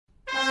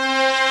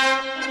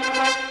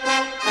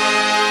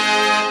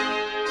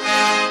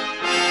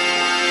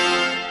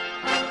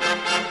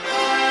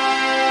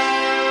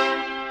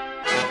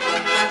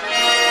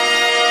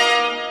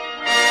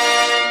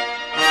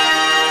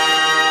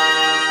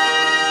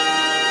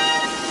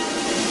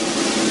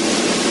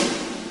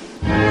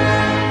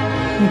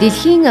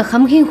Дэлхийн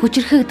хамгийн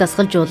хүчирхэг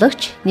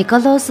дасгалжуулагч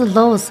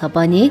Лou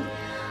Saban-ы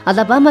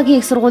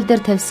Алабамагийн Их сургууль дээр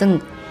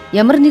тавьсан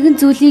ямар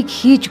нэгэн зүйлийг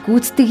хийж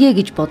гүйцэтгэе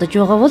гэж бодож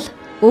байгаа бол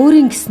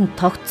өөрийн гэсэн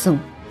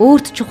тогтсон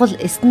өөрт чухал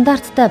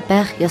стандарттай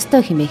байх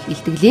ёстой хэмээх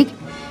илтгэлийг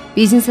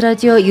Бизнес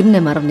радио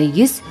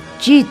 98.9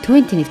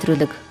 G20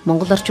 нэвтрүүлэг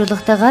Монгол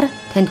орчуулагтайгаар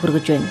танд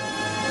хүргэж байна.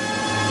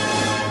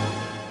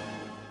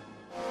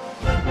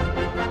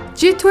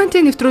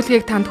 G20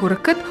 нэвтрүүлгийг танд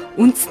хүргэхэд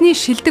үндэсний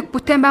шилдэг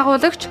бүтээн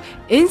байгуулагч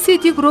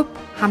NCD Group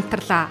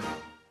хамтарлаа.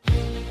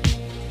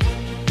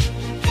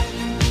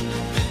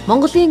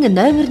 Монголын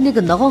номер 1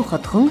 ногоон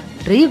хотхон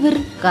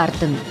River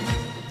Garden.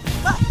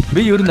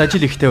 Би ер нь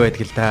ажил ихтэй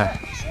байдаг л да.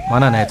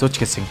 Манай найзууч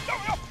гэсэн.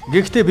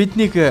 Гэхдээ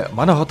биднийг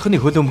манай хотхны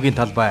хөлбөмбөгийн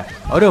талбай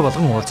орой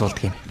болгон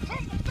уулзуулдаг юм.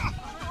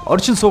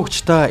 Орчин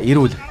суугчдаа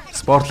эрүүл,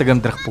 спортлог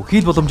амьдрах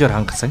бүхий л боломжоор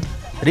хангасан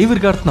River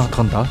Garden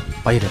хотхондоо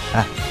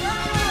баярлалаа.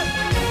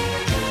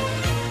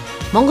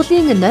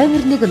 Монголын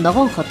номер 1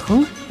 ногоон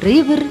хотхон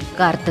River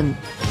Garden.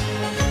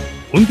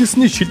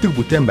 Үндэсний шилдэг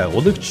бүтээн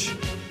байгуулагч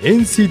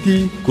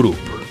NCD Group.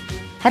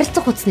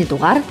 Харилцах утасны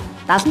дугаар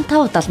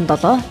 75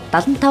 77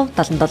 75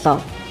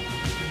 77.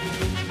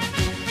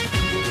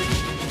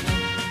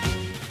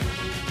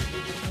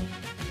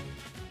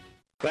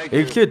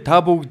 Эхлээд та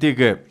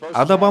бүгдийг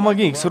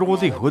Алабамагийн Их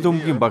сургуулийн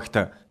хөлбөмбөгийн багт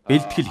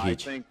бэлтгэл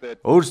хийж,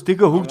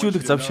 өөрсдийгөө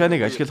хөгжүүлэх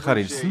завшааныг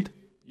ашиглахаар ирсэнд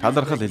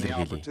талархал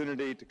илэрхийлье.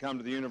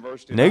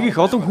 Нэг их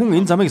олон хүн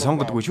энэ замыг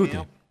сонгодгүй шүү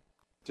дээ.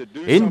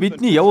 Энэ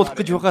бидний явуулах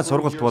гэж байгаа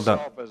сургалт бол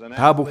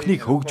та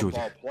бүхнийг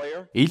хөгжүүлэх,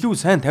 илүү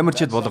сайн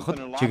тамирчид болгоход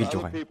чиглэж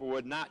байгаа юм.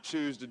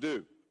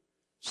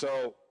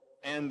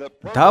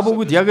 Та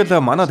бүгд яг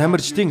л манай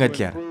тамирчдын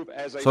адилаар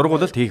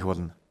сургуулилт хийх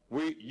болно.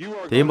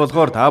 Тийм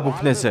болохоор та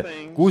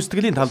бүхнээс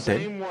гүйцэтгэлийн тал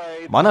дээр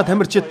манай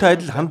тамирчидтай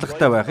адил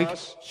хандлагатай байхыг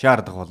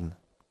шаарддаг болно.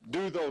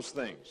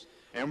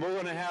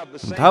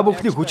 Та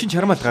бүхний хүчин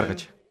чармаалт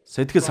гаргаж,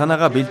 сэтгэл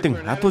санаагаа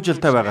бэлдэн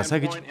хатуужилтай байгаасаа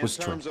гэж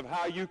хүсэж байна.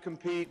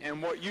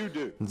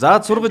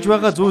 Заад сургаж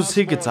байгаа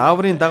зүйлсийг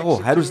зааврын дагуу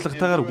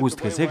хариуцлагатайгаар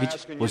гүйцэтгэсэй гэж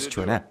хүсэж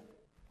байна.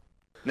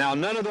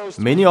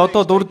 Миний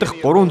одоо дурдах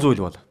 3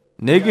 зүйл бол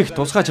нэг их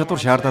тусгай чадвар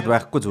шаардаад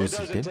байхгүй зүйлс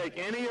л дээ.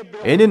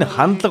 Энэ нь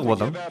хандлага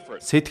болон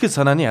сэтгэл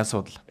санааны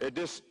асуудал.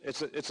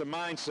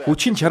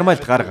 Хүчин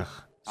чармаалт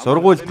гаргах,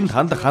 сургуульд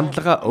хандах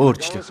хандлагаа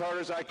өөрчлөх,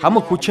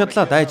 хамаг хүч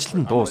чадлаа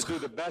дайчлан дуусгах,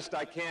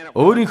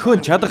 өөрийнхөө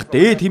чадах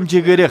дээд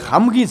хэмжээгээр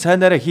хамгийн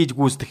сайнаараа хийж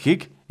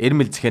гүйцэтгэхийг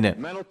эрмэлзэх нь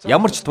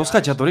ямар ч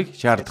тусгай чадварыг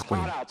шаардахгүй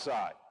юм.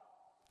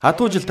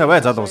 Хатуужилтай бай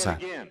залуусаа.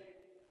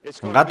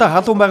 Гадаа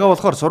халуун байгаа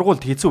болохоор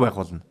сургуульд хэцүү байх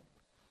болно.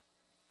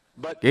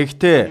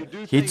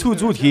 Гэхдээ хэцүү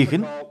зүйл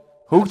хийх нь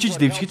хөгжиж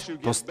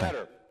дэвшгэж тустай.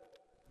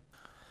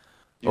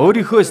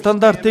 Өөрийнхөө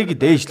стандартыг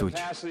дээшлүүлж,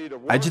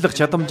 ажиллах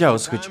чадамжаа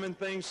өсгөж,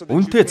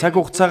 үнэтэй цаг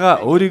хугацаагаа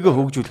өөрийгөө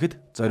хөгжүүлэхэд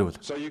зориул.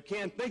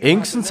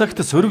 Ингэсэн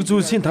цагт сөрөг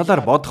зүйлсийн талаар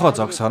бодохоо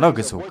зогсооно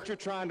гэсэн үг.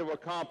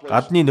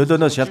 Гадны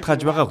нөлөөнөөс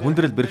шалтгаалж байгаа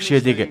хүндрэл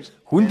бэрхшээлийг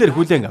хүндэр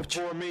хүлээн авч,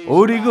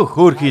 өөрийгөө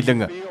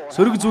хөөрхийлэн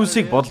сөрөг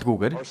зүйлсийг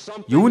бодлгүйгээр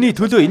юуны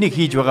төлөө энийг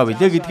хийж байгаа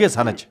вүлээ гэдгээ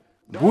санаж,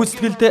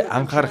 гүйцэтгэлдээ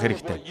анхаарах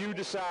хэрэгтэй.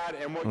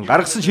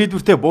 Гаргасан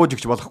шийдвэртээ бууж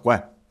өгч болохгүй.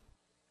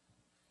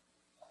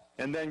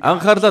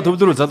 Анхаарлаа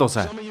төвлөрүүл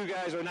залуусаа.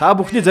 Та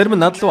бүхний зарим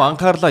нь над руу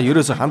анхаарлаа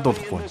ерөөсө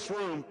хандуулахгүй.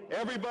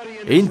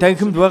 Энэ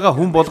танхимд байгаа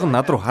хүн болгон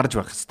над руу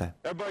харж байх ёстой.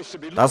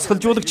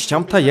 Дасгалжуулагч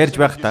чамтай ярьж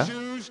байхдаа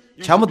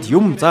чамд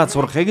юм зааж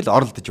сурахыг л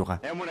оролдож байгаа.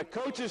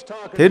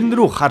 Тэрэн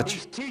рүү харж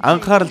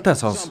анхааралтай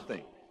сонс.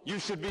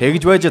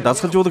 Тэгж байж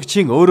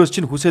дасгалжуулагчийн өөрөөс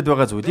чинь хүсэж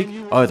байгаа зүйлийг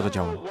ойлгож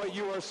авна.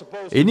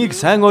 Энийг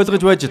сайн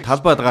ойлгож байж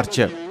талбайд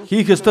гарч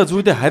хийх ёстой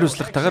зүйлээ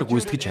хариуцлагатайгаар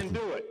гүйцэтгэж чадна.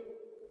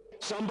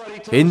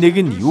 Энэ нэг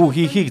нь юу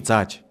хийхийг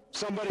зааж,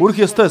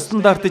 хүрэх ёстой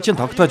стандартыг чинь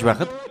тогтоож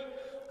байхад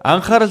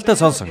анхааралтай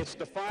сонсон,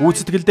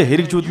 гүйцэтгэлдээ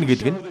хэрэгжүүлнэ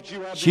гэдэг нь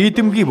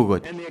шийдэмгий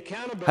бөгөөд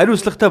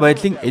хариуцлагатай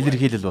байдлын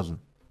илэрхийлэл болно.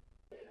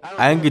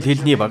 Англи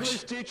хэлний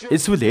багш,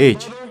 эсвэл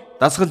ээж,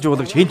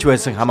 дасгалжуулагч хинч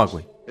байсан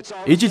хамаагүй.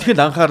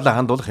 Ижилхэн анхаарлаа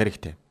хандуулах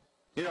хэрэгтэй.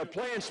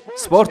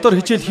 Спортоор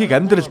хичээлхийг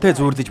амьдралтай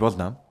зүйрлэж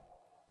болно.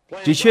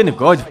 Жишээ нь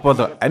гольф бол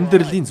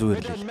амьдралын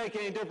зүйрлэл.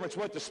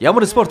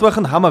 Ямар спорт байх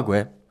нь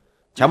хамаагүй.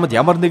 Чамд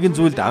ямар нэгэн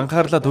зүйлд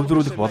анхаарлаа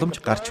төвлөрүүлэх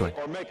боломж гарч байна.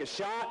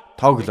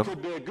 Тоглох,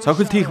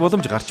 цохилт хийх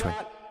боломж гарч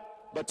байна.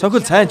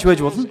 Цохилт сайн ч байж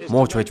болно,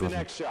 муу ч байж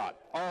болно.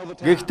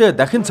 Гэхдээ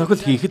дахин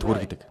цохилт хийхэд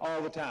хүргэдэг.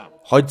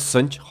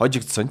 Хожсон ч,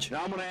 хожигдсон ч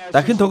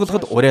дахин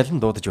тоглоход уриалан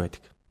дуудаж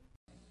байдаг.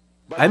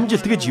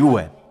 Амжилт гэж юу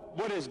вэ?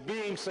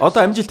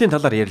 Одоо амжилтын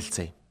талаар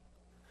ярилцъя.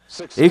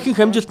 Ихэнх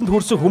амжилтанд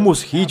хүрсэн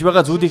хүмүүс хийж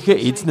байгаа зүйлийнхээ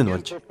эзэн нь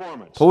болж,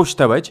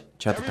 тууштай байж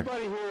чаддаг.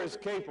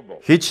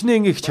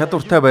 Хичнээн их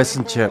чадвартай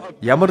байсан ч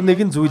ямар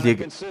нэгэн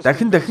зүйлийг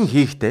дахин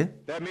хийхдээ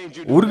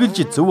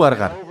үргэлж зөв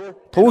аргаар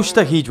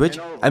тууштай хийж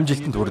байж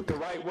амжилтанд хүрдэг.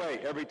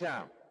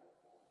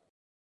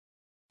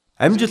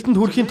 Амжилтанд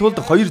хүрэхийн тулд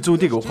 2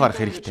 зүйлийг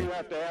ухаарах хэрэгтэй.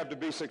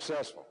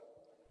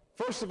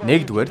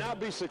 Нэгдүгээр,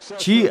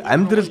 чи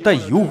амьдралдаа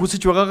юу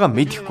хүсэж байгаагаа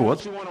мэдэхгүй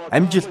бол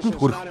амжилтанд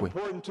хүрэхгүй.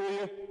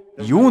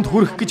 Юунд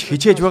хүрэх гэж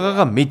хичээж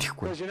байгаагаа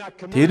мэдэхгүй.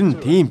 Тэр нь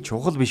тийм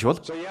чухал биш бол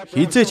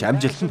хизээч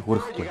амжилтанд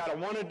хүрэхгүй.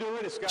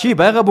 Чи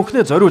байгаа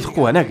бүхнээ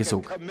зориулахгүй байна гэсэн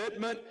үг.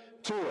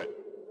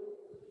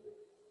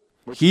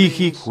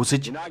 Хийхийг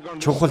хүсэж,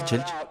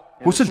 чухалчилж,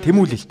 хүсэл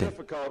тэмүүлэлтэй.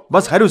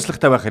 Бас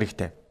хариуцлагатай байх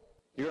хэрэгтэй.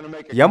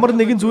 Ямар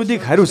нэгэн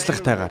зүйлийг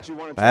хариуцлагатайгаар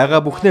байгаа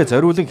бүхнээ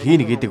зориулан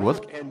хийнэ гэдэг бол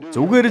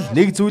зүгээр л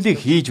нэг зүйлийг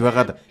хийж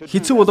байгаад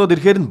хэцүү болоод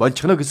ирэхээр нь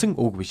болчихно гэсэн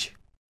үг биш.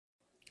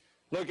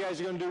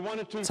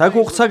 Цаг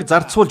хугацааг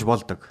зарцуулж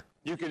болдог.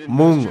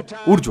 Мөн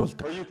үрж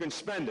болдог.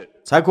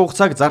 Цаг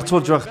хугацааг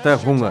зарцуулж байхдаа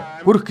хүн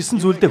хүрэх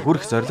гэсэн зүйлдээ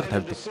хүрэх зорилго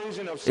тавьдаг.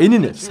 Энэ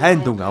нь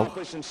сайн дүн авах,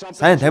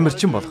 сайн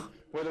тамирчин болох,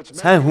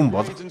 сайн хүн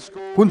болох,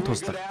 хүн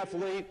туслах,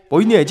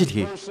 буйны ажил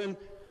хийх.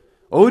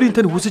 Өөрийн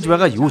тань хүсэж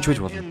байгаа юу ч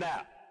байж болно.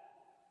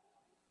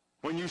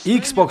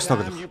 Xbox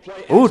тоглох.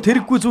 Өөр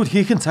тэрэггүй зүйл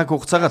хийх нь цаг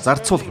хугацаагаа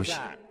зарцуулах биш.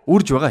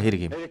 Үрж байгаа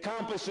хэрэг юм.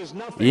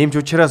 Ийм ч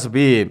учраас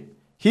би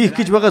хийх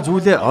гэж байгаа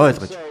зүйлээ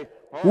ойлгож,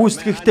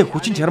 гүйцэтгэхдээ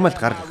хүчин чармайлт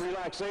гаргах,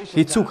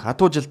 хэцүүг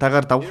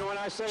хатуужилтаагаар давах,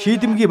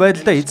 шийдэмгий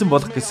байдлаа эзэн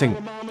болох гэсэн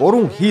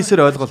 3 хийсэр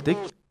ойлголтыг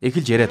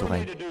эхэлж яриад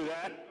байгаа юм.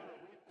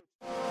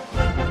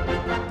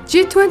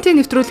 G20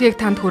 нэвтрүүлгийг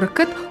танд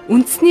хүргэхэд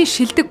үндэсний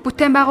шилдэг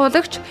бүтээн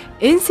байгуулагч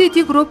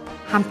NCD Group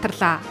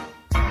хамтарлаа.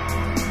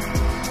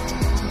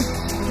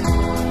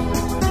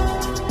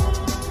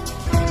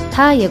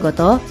 Та яг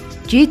одоо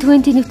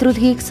G20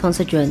 нэвтрүүлгийг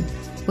сонсож байна.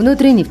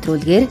 Өнөөдрийн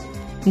нэвтрүүлгээр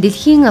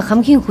дэлхийн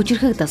хамгийн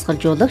хүчирхэг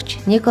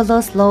дасгалжуулагч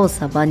Лou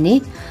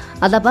Saban-ы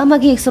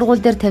Алабамагийн их сургууль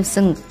дээр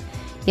тавьсан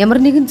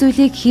ямар нэгэн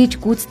зүйлийг хийж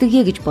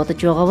гүйцэтгэе гэж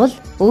бодож байгаа бол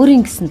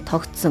өөрийн гэсэн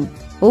тогтсон,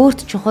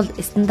 өөрт чухал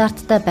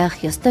стандарттай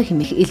байх ёстой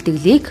хэмээх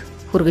илтгэлийг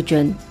хүргэж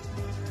байна.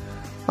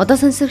 Одоо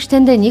сонсогч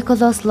танд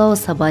Лou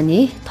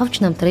Saban-ы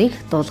товч намтрыг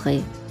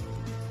дуулгая.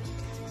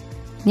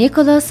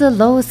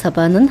 Лou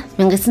Saban нь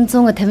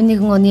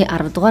 1951 оны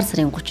 10 дугаар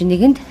сарын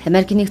 31-нд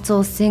Америкийн нэгдсэн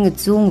улсын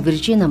Зүүн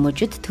Виржиниа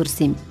мужид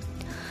төрсөн юм.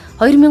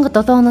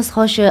 2007 оноос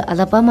хойш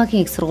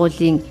Алабамагийн их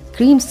сургуулийн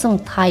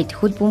Tide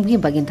хөл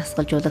бөмбөгийн багийн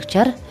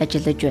дасгалжуулагчаар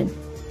ажиллаж байна.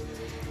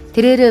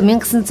 Тэрээр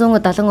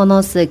 1970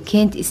 оноос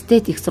Kent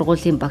State их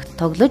сургуулийн багт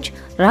тоглож,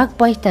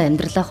 Rugby-тай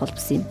амьдарлаа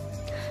холбосон юм.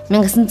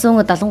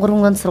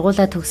 1973 онд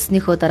сургуулиа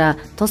төгссөнийхөө дараа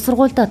тус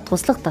сургуультай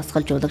туслах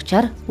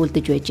дасгалжуулагчаар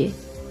үлдэж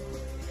байжээ.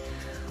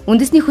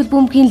 Үндэсний хөл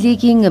бөмбөгийн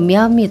Лигийн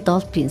Miami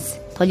Dolphins,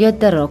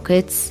 Toledo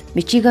Rockets,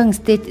 Michigan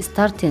State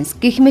Startans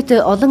гэх мэт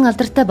олон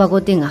алдартай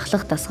багуудын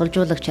ахлах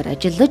дасгалжуулагчаар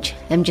ажиллаж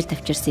амжилт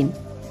авчирсан юм.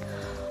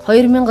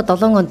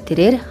 2007 онд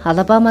тэрээр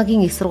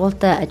Алабамагийн их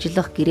сургуультай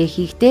ажиллах гэрээ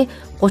хийхдээ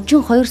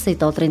 $32 сая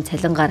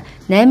цалингаар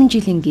 8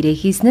 жилийн гэрээ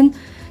хийсэн нь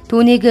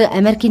түүнийг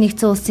Америкийн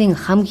нэгдсэн улсын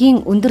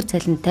хамгийн өндөр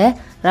цалинтай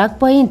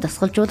Rugby-ийн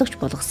дасгалжуулагч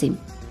болгосон юм.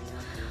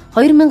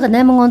 2008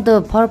 онд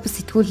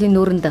Forbes сэтгүүлийн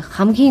нүүрэнд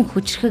хамгийн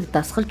хүчирхэг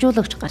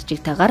дасгалжуулагч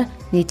гарчигтайгаар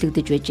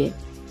нийтлэгдэж байжээ.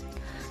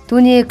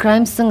 Түүний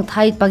Crimson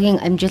Tide багийн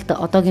амжилт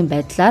одоогийн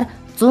байдлаар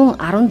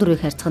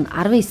 114-ийг харьцах нь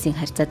 19-ийн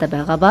харьцаатай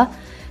байгаа ба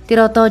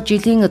тэр одоо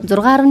жилийн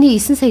 $6.9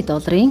 сая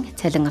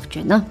цалин авч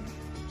байна.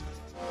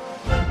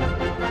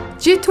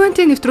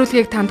 G20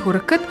 нэвтрүүлгийг танд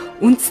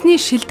хүргэхэд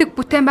үндэсний шилдэг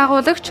бүтээн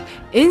байгуулагч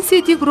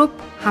NCD Group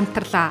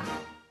хамтарлаа.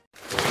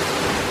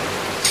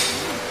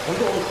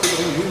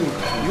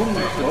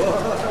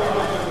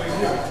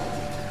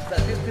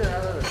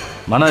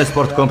 Манай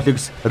спорт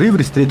комплекс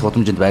River Street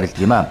гудамжинд байрладаг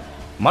юм аа.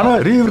 Манай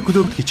River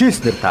клубт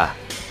хичээлснээр та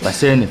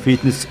бассейн,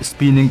 фитнес,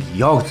 спиннинг,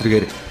 йог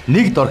зэрэгээр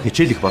нэг дор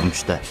хичээлэх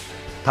боломжтой.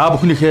 Та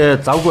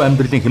бүхнийхээ завгүй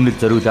амьдралын хэмнэл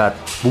зориулаад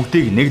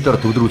бүгдийг нэг дор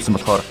төвлөрүүлсэн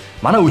болохоор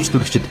манай үеч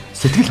төрөгчид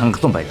сэтгэл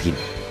хангалуун байдаг юм.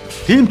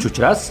 Тийм ч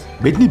учраас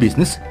бидний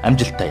бизнес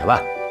амжилттай яваа.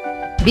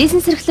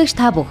 Бизнес эрхлэгч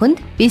та бүхэнд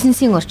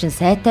бизнесийн орчин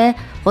сайтай,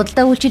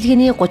 худалдаа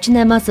үйлчилгээний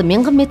 38-аас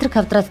 1000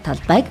 м2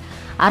 талбайг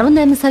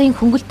 18 сарын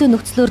хөнгөлтөө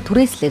нөхцлөөр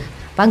түрээслэх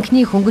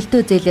банкны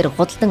хөнгөлтөө зээлээр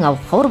худалдан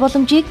авах ховор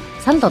боломжийг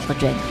санал болгож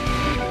байна.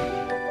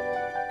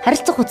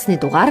 Харилцах утасны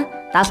дугаар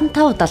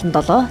 75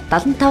 77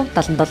 75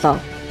 77.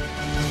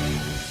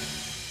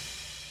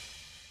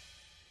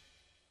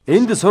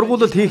 Энд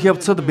сургуулилт хийх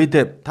явцад бид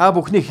та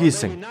бүхний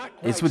хийсэн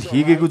эсвэл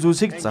хийгээгүй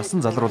зүйлсийг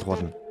засан залруулах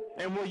болно.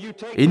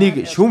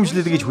 Энийг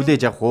шүүмжлэл гэж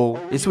хүлээж авах уу?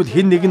 Эсвэл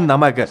хэн нэгэн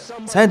намайг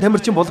сайн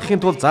тамирчин болгохын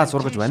тулд заа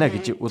сургаж байна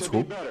гэж үзэх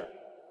үү?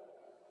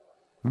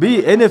 Би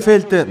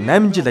NFL-д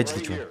 8 жил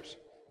ажиллаж байна.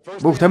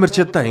 Бүх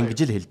тамирчидаа ингэж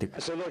л хэлдэг.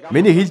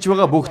 Миний хэлж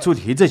байгаа бүх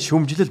зүйл хизээж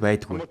шүүмжлэл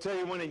байдаггүй.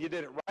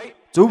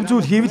 Зөв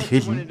зүйл хийвэл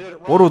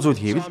хэлнэ, буруу зүйл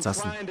хийвэл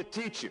засна.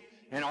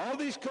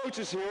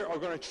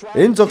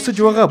 Энэ зогсож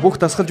байгаа бүх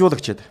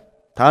дасгалжуулагчид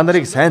та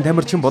нарыг сайн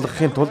тамирчин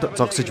болгохын тулд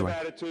зогсож байна.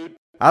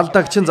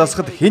 Алдагчин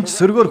засахад хинч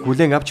сөргөөр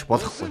хүлээн авч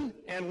болохгүй.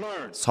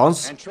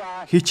 Сонс,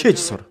 хичээж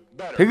сур.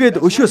 Тэгээд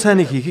өшөө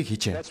сайныг хийхийг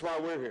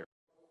хичээнэ.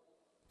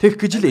 Тэг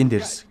гэж л энд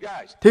ирсэн.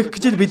 Тэг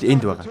гэж л бид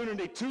энд байгаа.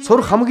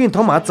 Сур хамгийн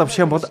том аз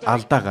завшаан бол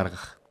алдаа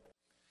гаргах.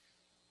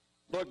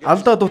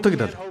 Алдаа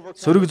дутагдал,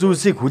 сөрөг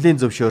зүйлсийг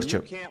хүлээн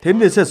зөвшөөрч,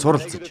 тэрнээсээ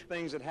суралцж,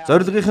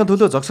 зорилгынхаа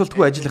төлөө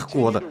зогсолтгүй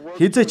ажиллахгүй бол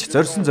хизээч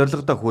зорьсон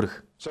зорилгодоо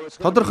хүрэх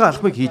тодорхой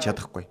алхмыг хийж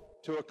чадахгүй.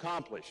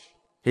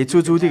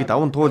 Хэцүү зүйлийг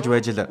даван туулж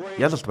байж л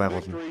ялалт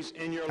байгуулна.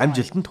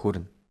 Амжилтанд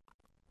хүрнэ.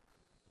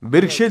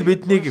 Бэрхшээл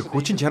биднийг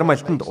хүчин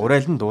чармаалтанд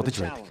урайлан дуудаж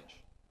байдаг.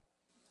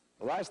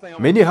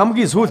 Миний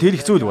хамгийн сүүлд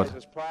хэлэх зүйл бол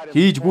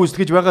хийж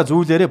гүйцэтгэж байгаа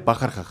зүйлээрээ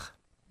бахархах.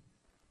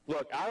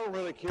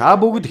 Та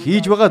бүгд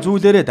хийж байгаа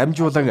зүйлээрээ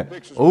дамжуулан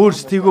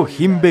өөрсдийгөө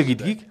хинбэ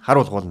гэдгийг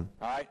харуулах болно.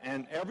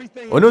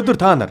 Өнөөдөр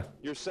та нар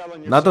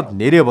надад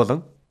нэрээ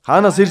болон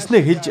хаанаас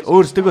ирснээ хэлж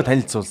өөрсдийгөө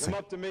танилцуулсан.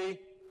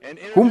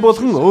 Хүн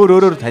болгон өөр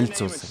өөрөөр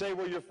танилцуулсан.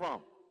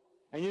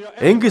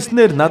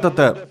 Ингэснээр надад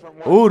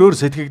өөр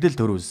сэтгэгдэл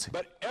төрүүлсэн.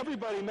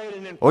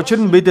 Учир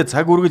нь бид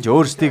цаг үргэлж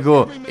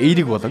өөрсдийгөө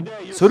эерэг болон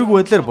сөрөг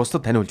байдлаар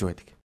бусдад таниулж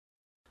байдаг.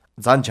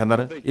 Зан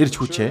чанар, эрч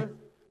хүчээ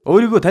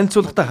өөрийгөө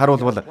танилцуулахдаа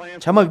харуулбал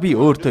чамайг би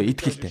өөртөө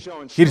итгэлтэй,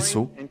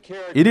 хэрсүү,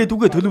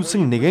 ирээдүгөө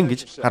төлөвлөсөн нэгэн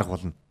гэж харах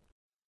болно.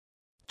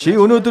 Чи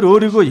өнөөдөр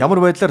өөрийгөө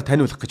ямар байдлаар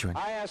таниулах гэж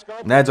байна?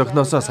 Найз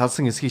охиноосоо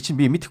салсан эсхийг чинь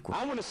би мэдэхгүй.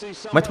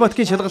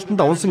 Математикийн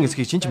шалгалтанд унсан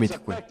эсхийг чинь ч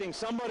мэдэхгүй.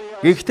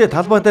 Гэхдээ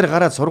талбай дээр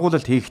гараад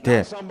сургуулилт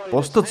хийхдээ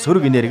бусдад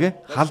сөрөг энерги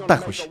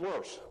халдаах биш.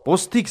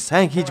 Бусдыг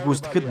сайн хийж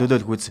гүйцэтгэхэд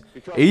нөлөөлөхүйц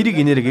эерэг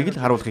энергийг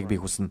л харуулахыг би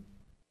хүснэ.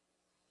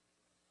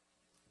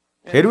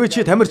 Хэрвээ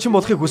чи тамирчин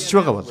болохыг хүсэж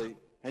байгаа бол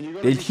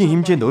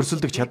дэлхийн хэмжээнд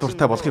өрсөлдөх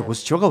чадвартай болохыг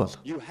хүсэж байгаа бол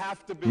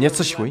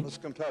няцшгүй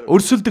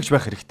өрсөлдөгч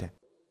байх хэрэгтэй.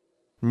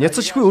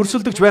 Няцшгүй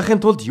өрсөлдөгч байхын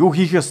тулд юу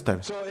хийх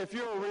ёстой вэ?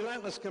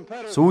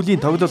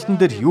 Сүүлийн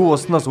тоглолтын дээр юу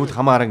болсноос үл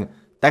хамааран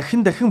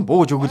дахин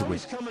бууж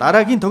өгөлгүй.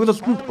 Дараагийн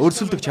тоглолтод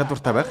өрсөлдөх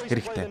чадвартай байх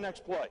хэрэгтэй.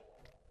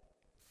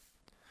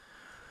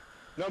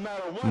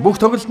 Бүх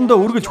тоглолтонд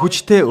үргэлж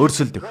хүчтэй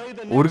өрсөлдөх,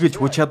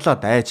 үргэлж хүч чадлаа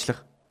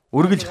дайчлах,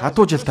 үргэлж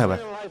хатуу жилтай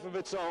байх.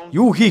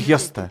 Юу хийх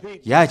ёстой,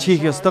 яаж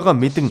хийх ёстойгоо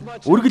мэдэн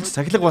үргэлж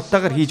сахилга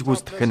баттайгаар хийж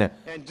гүйцэтгэх нь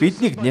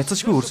биднийг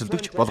няцшгүй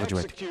өрсөлдөгч болгож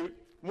байдаг.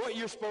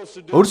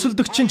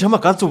 Өрсөлдөгч чинь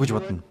чамайг галзуу гэж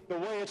бодно.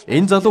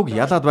 Энэ залууг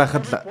ялаад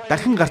байхад л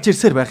дахин гарч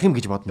ирсээр байх юм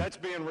гэж бодно.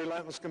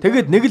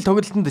 Тэгэд нэг л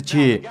тоглолтод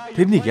чи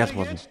тэрнийг ялах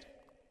болно.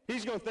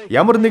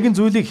 Ямар нэгэн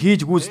зүйлийг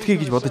хийж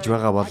гүйцэтгэе гэж бодож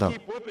байгаа бол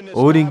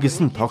өөрийн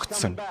гисэн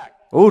тогтсон,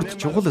 өөрт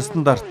чухал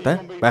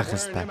стандарттай байх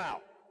ёстой.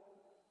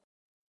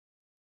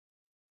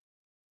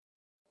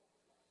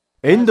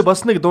 Энд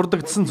бас нэг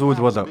дурддагдсан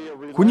зүйл бол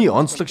хүний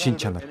онцлог шин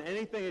чанар.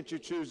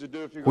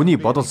 Хүний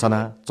бодол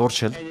санаа,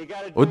 зуршил,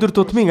 өдөр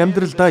тутмын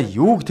амьдралдаа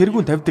юуг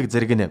тэргүүн тавьдаг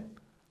зэрэг нь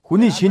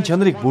хүний шин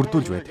чанарыг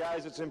бүрдүүлж байдаг.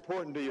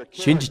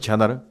 Шинж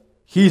чанар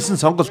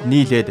хийсэн сонголт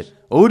нийлээд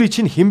өөрийн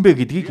чинь хинбэ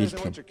гэдгийг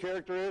илтгэнэ.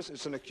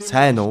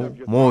 Сайн уу,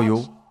 муу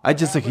юу,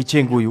 ажилласан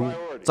хичээнгүй юу,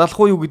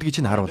 залахгүй юу гэдгийг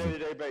чинь харуулна.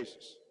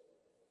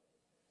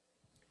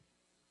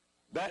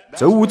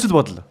 Зөв үзэл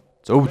бодол,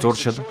 зөв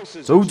зуршил,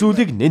 зөв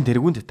зүйлийг нэн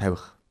тэргүүнд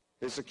тавих.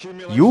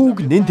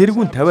 Юуг нэн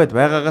тэргүүнд тавиад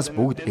байгаагаас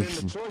бүгд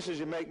эхэлнэ.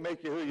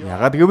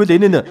 Ягаад гэвэл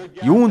энэ нь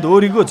юунд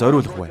өөрийгөө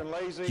зориулах вэ?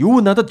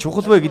 Юу надад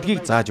чухал вэ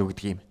гэдгийг зааж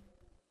өгдөг юм.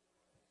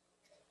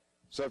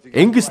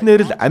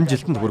 Ингэснээр л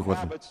амжилтанд хүрэх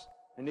болно.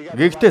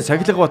 Гэхдээ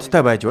сахилга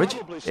баттай байж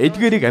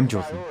эдгээрийг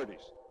амжуулна.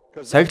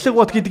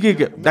 Сахилга бат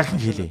гэдгийг дахин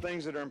хэлье.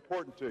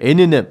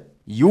 Энэ нь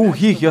юу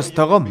хийх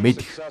ёстойгоо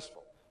мэдэх.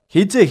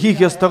 Хизээ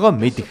хийх ёстойгоо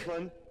мэдэх.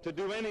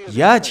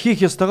 Яаж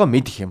хийх ёстойгоо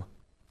мэдэх юм.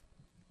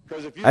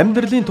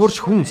 Амьдралын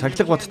турш хүн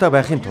сахилга баттай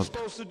байхын тулд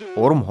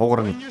урам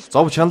хугаран,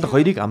 зов шаналх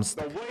хоёрыг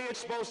амсдаг.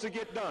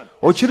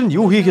 Учир нь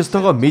юу хийх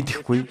ёстойгоо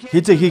мэдэхгүй,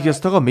 хизээ хийх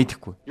ёстойгоо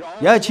мэдэхгүй.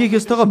 Яаж хийх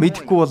ёстойгоо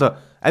мэдэхгүй бол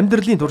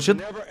амьдралын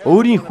туршид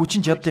өөрийн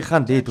хүчин чадлынхаа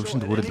дээд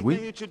түвшинд хүрэлгүй,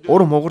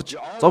 урам хугарч,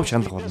 зов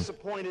шаналх болно.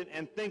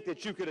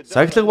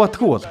 Сахилга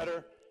батгүй бол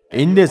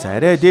энээс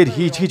арай дээр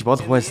хийж гэж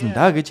болох байсан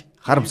даа гэж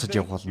харамсаж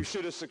явах болно.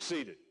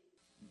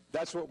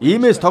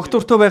 Иймээс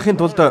тогтвортой байхын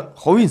тулд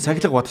хувийн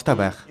сахилга баттай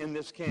байх,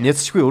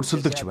 няцшгүй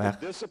өрсөлдөгч байх,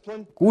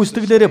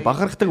 гүйцэтгэлээрээ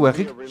бахархдаг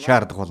байхыг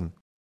шаарддаг болно.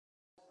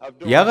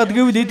 Яагад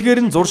гэвэл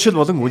эдгээр нь зуршил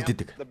болон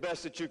үлддэг.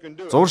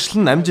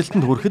 Зуршил нь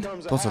амжилтанд хүрэхэд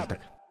тусалдаг.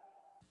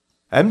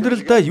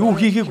 Амьдралдаа юу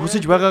хийхийг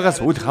хүсэж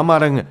байгаагаас үл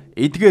хамааран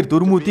эдгээр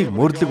дүрмүүдийг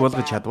мөрлөг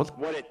болгож чадвал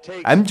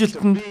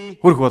амжилтанд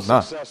хүрэх болно.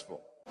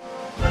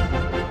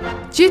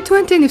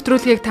 G20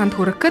 нэвтрүүлгийг танд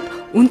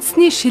хүргэхэд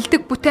үндэсний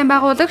шилдэг бүтээн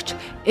байгуулагч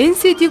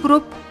NCD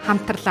Group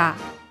хамтарлаа.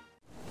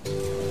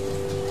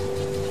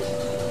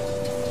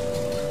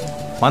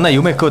 Манай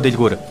Юмеко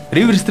дэлгүүр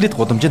River Street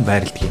гудамжинд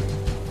байрладаг юм.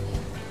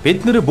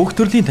 Бид нэр бүх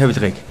төрлийн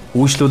тавилгыг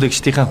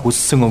үйлчлүүлэгчдийн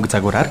хүссэн өнгө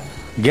загвараар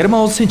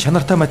Герман улсын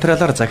чанартай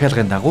материалаар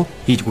захиалгын дагуу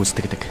хийж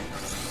гүйцэтгэдэг.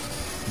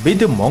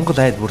 Бид Монгол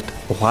айлбарт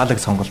ухаалаг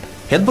сонголт,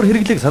 хялбар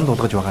хэрэглээг санал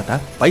болгож байгаадаа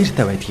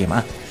баяртай байдаг юм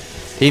аа.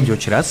 Тийм ч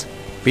учраас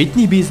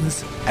бидний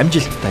бизнес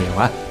амжилттай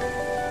яваа.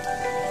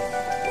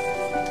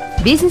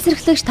 Бизнес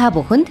эрхлэгч та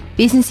бүхэнд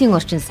бизнесийн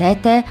орчин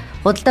сайтай,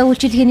 худалдаа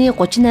үйлчилгээний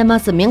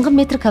 38-аас 1000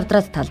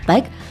 м2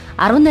 талбайг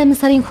 18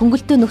 сарын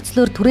хөнгөлтөө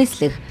нөхцлөөр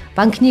түрээслэх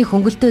банкны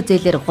хөнгөлтөө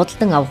зээлээр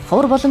худалдан авах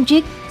ховор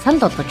боломжийг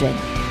санал болгож байна.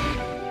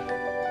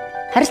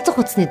 Харилцах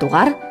утасны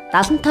дугаар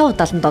 75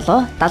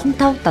 77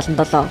 75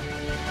 77.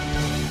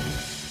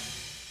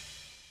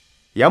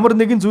 Ямар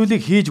нэгэн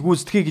зүйлийг хийж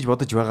гүйцэтгэе гэж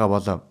бодож байгаа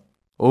бол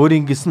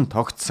өөрийн гисэн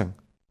тогтсон,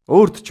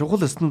 өөрт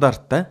чухал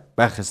стандарттай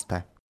байх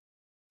ёстой.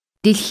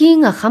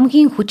 Дэлхийн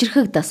хамгийн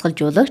хүчирхэг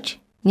дасгалжуулагч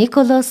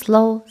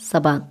Lou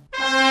Saban.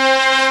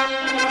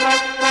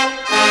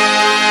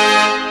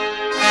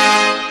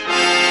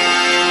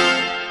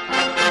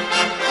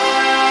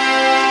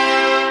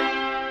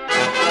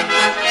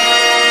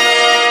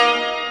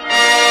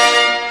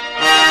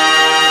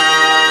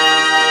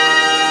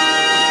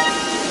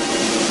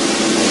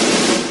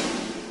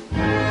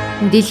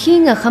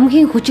 Дэлхийн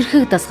хамгийн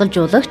хүчирхэг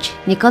дасгалжуулагч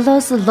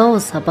Лou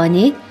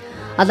Saban-ы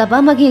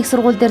Алабамагийн их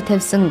сургууль дээр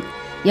тавьсан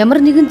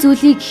ямар нэгэн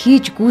зүйлийг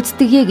хийж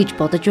гүйцэтгэе гэж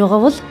бодож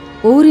байгаа бол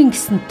өөрийн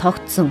гэсэн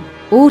тогтсон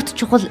өөрт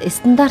чухал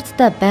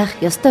стандарттай байх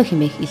ёстой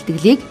хэмээх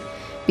илтгэлийг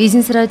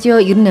Бизнес радио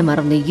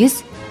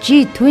 98.9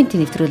 G20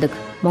 нэвтрүүлэг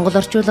Монгол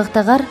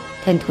орчуулагтайгаар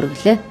танд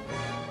хүргэлээ.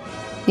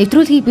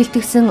 Нэвтрүүлгийг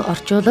бэлтгэсэн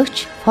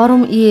орчуулагч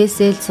Форум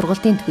ESL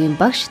сургуулийн төвийн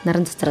багш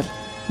Наран Цацрал,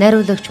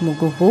 найруулагч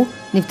Мөнгөн хүү,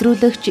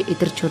 нэвтрүүлэгч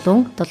Идэр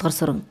Чулуун, Долгор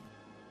Сүрэн.